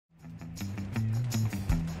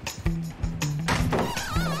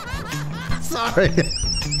Sorry.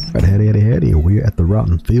 Right, Hattie, we're at the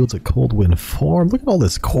rotten fields at Coldwind Farm. Look at all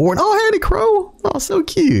this corn. Oh, Hattie Crow. Oh, so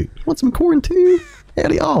cute. Want some corn too?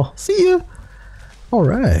 Hattie, oh, see ya. All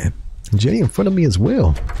right. Jenny in front of me as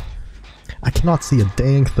well. I cannot see a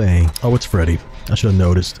dang thing. Oh, it's Freddy. I should have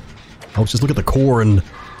noticed. I was just looking at the corn,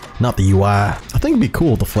 not the UI. I think it'd be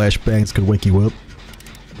cool if the flashbangs could wake you up.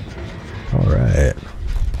 All right.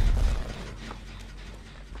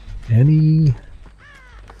 Any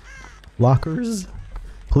lockers?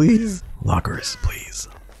 Please? Lockers, please.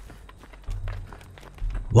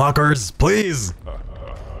 Lockers, please!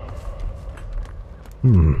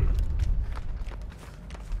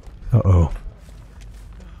 Uh-oh.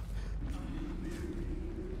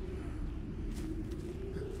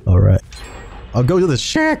 Alright. I'll go to the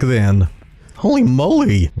shack then. Holy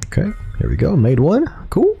moly! Okay, here we go. Made one.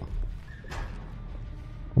 Cool.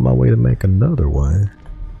 On my way to make another one.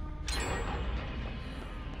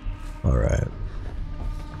 Alright.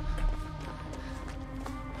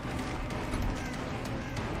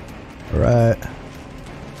 Alright.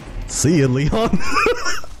 See ya, Leon.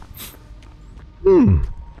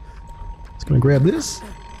 Just gonna grab this.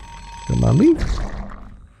 Don't mind me.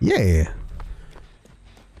 Yeah.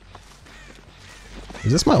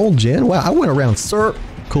 Is this my old gen? Wow, I went around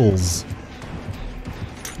circles.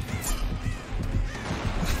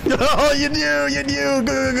 Oh, you knew.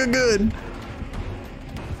 Good.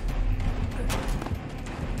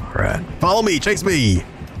 Alright. Follow me, chase me.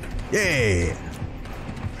 Yeah.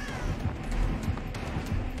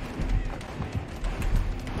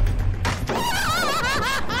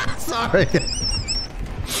 Sorry.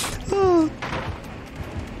 Oh.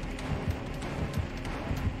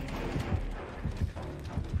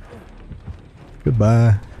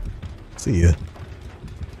 Goodbye. See ya.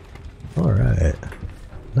 Alright.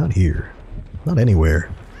 Not here. Not anywhere.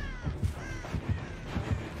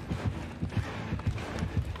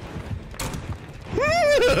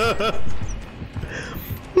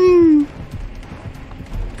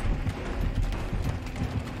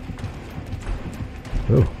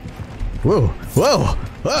 Whoa!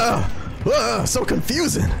 So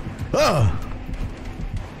confusing.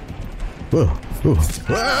 Whoa!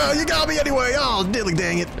 You got me anyway. Oh, dilly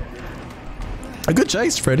dang it! A good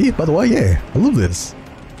chase, Freddy. By the way, yeah, I love this.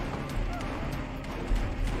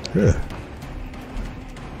 Yeah.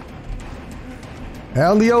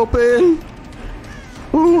 Out in the open.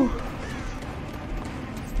 Ooh.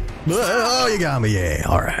 Oh, you got me. Yeah.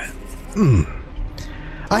 All right.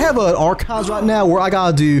 I have an archives right now where I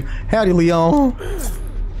gotta do Howdy Leon.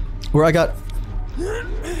 Where I got.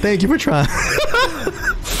 Thank you for trying.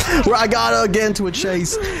 Where I gotta get into a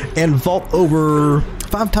chase and vault over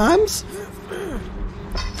 5 times.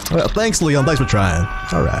 Well, thanks, Leon. Thanks for trying.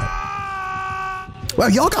 All right. Wow,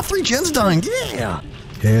 y'all got 3 gens done. Yeah.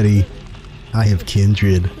 Eddie, I have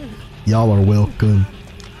Kindred. Y'all are welcome.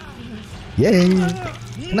 Yay.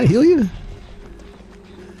 Can I heal you?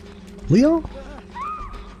 Leon?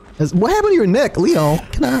 What happened to your neck, Leon?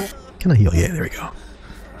 Can I heal? Yeah, there we go.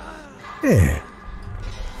 Yeah.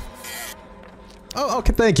 Oh,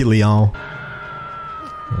 okay. Thank you, Leon.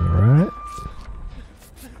 All right.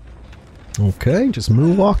 Okay, just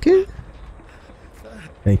moonwalking.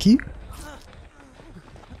 Thank you.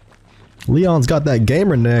 Leon's got that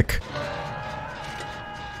gamer neck.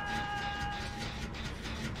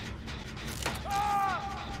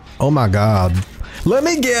 Oh my god. Let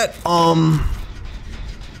me get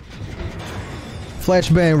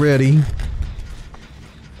Flashbang ready.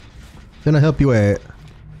 Then I help you out.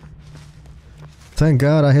 Thank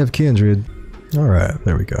God I have Kindred. Alright,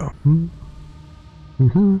 there we go.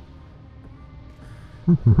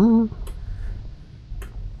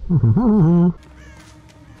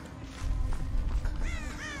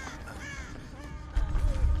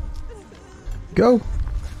 Go.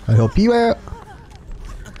 I help you out.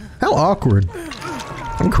 How awkward.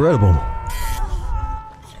 Incredible.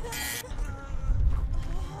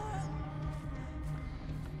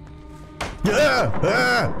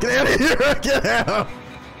 Get out of here! Get out!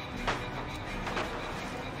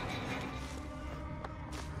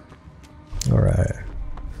 Alright.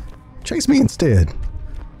 Chase me instead.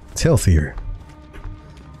 It's healthier.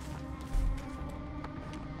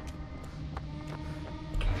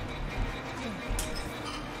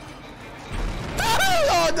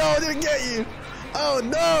 Oh no, I didn't get you! Oh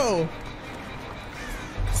no!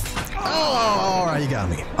 Oh, alright, you got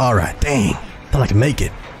me. Alright, dang. Thought I could make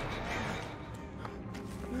it.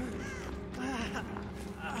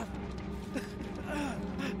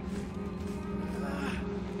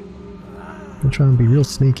 I'm trying to be real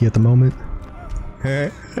sneaky at the moment.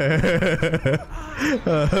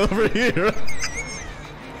 Over here.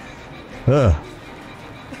 Uh.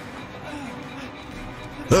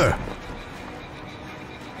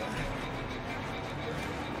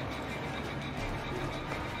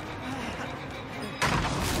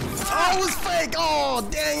 Oh, it was fake! Oh,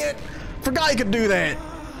 dang it! Forgot you could do that.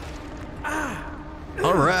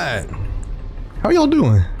 All right. How y'all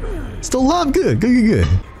doing? Still alive? Good, good, good, good.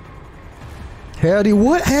 Howdy,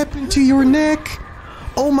 what happened to your neck?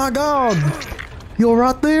 Oh my God. You all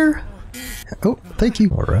right there? Oh, thank you.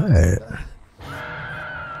 All right.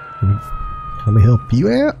 Let me help you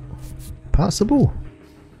out. Possible.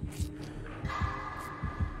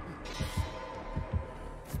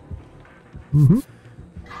 Mm-hmm.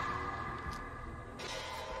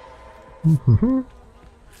 Mm-hmm.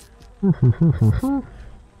 Mm-hmm.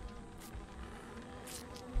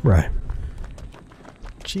 Right.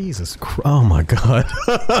 Jesus Christ. Oh my God.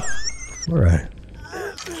 All right.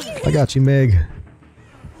 I got you, Meg.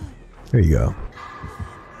 There you go.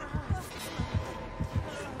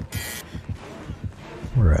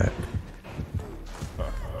 All right.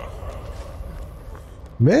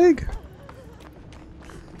 Meg?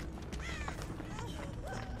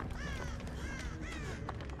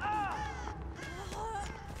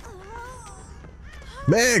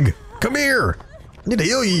 Meg, come here. I need to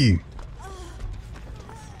heal you.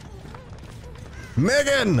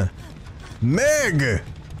 Megan! Meg!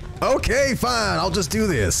 Okay, fine, I'll just do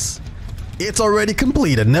this. It's already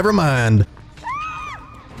completed, never mind.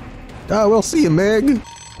 Oh, well, see you, Meg.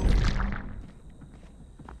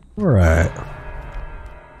 Alright.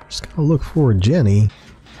 Just gotta look for Jenny.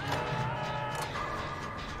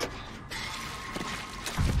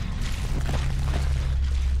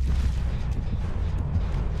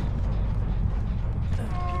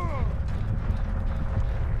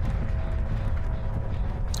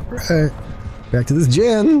 Alright, back to this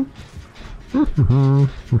gen. I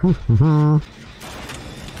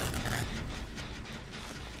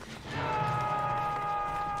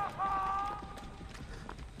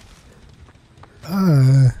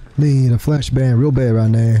need a flashbang real bad right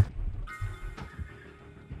now.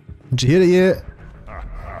 Did you hit it yet?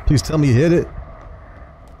 Please tell me you hit it.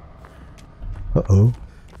 Uh-oh.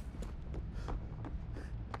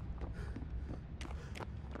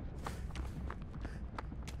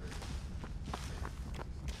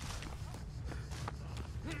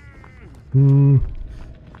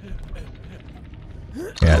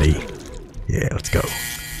 Howdy. Yeah, let's go.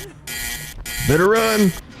 Better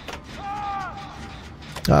run.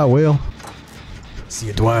 Ah, well. See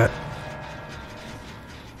you, Dwight.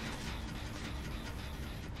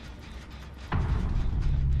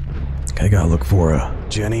 Okay, gotta look for a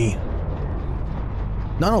Jenny.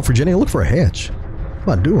 No, for Jenny, look for a hatch.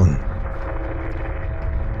 What am I doing?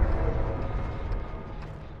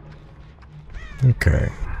 Okay.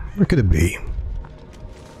 Where could it be?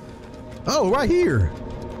 Oh, right here.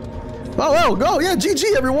 Oh, oh, yeah,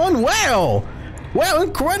 GG, everyone. Wow. Wow,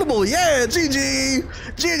 incredible. Yeah, GG.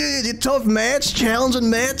 GG, tough match, challenging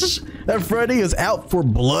match. That Freddy is out for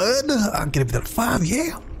blood. I'll give that a 5,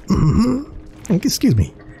 yeah. Excuse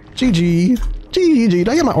me. GG. GG. Did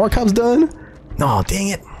I get my archives done? Oh, dang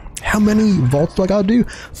it. How many vaults do I gotta do?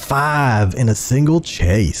 5 in a single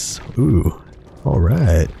chase. Ooh. All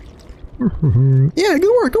right. Yeah,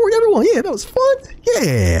 good work, everyone. Yeah, that was fun.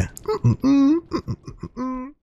 Yeah.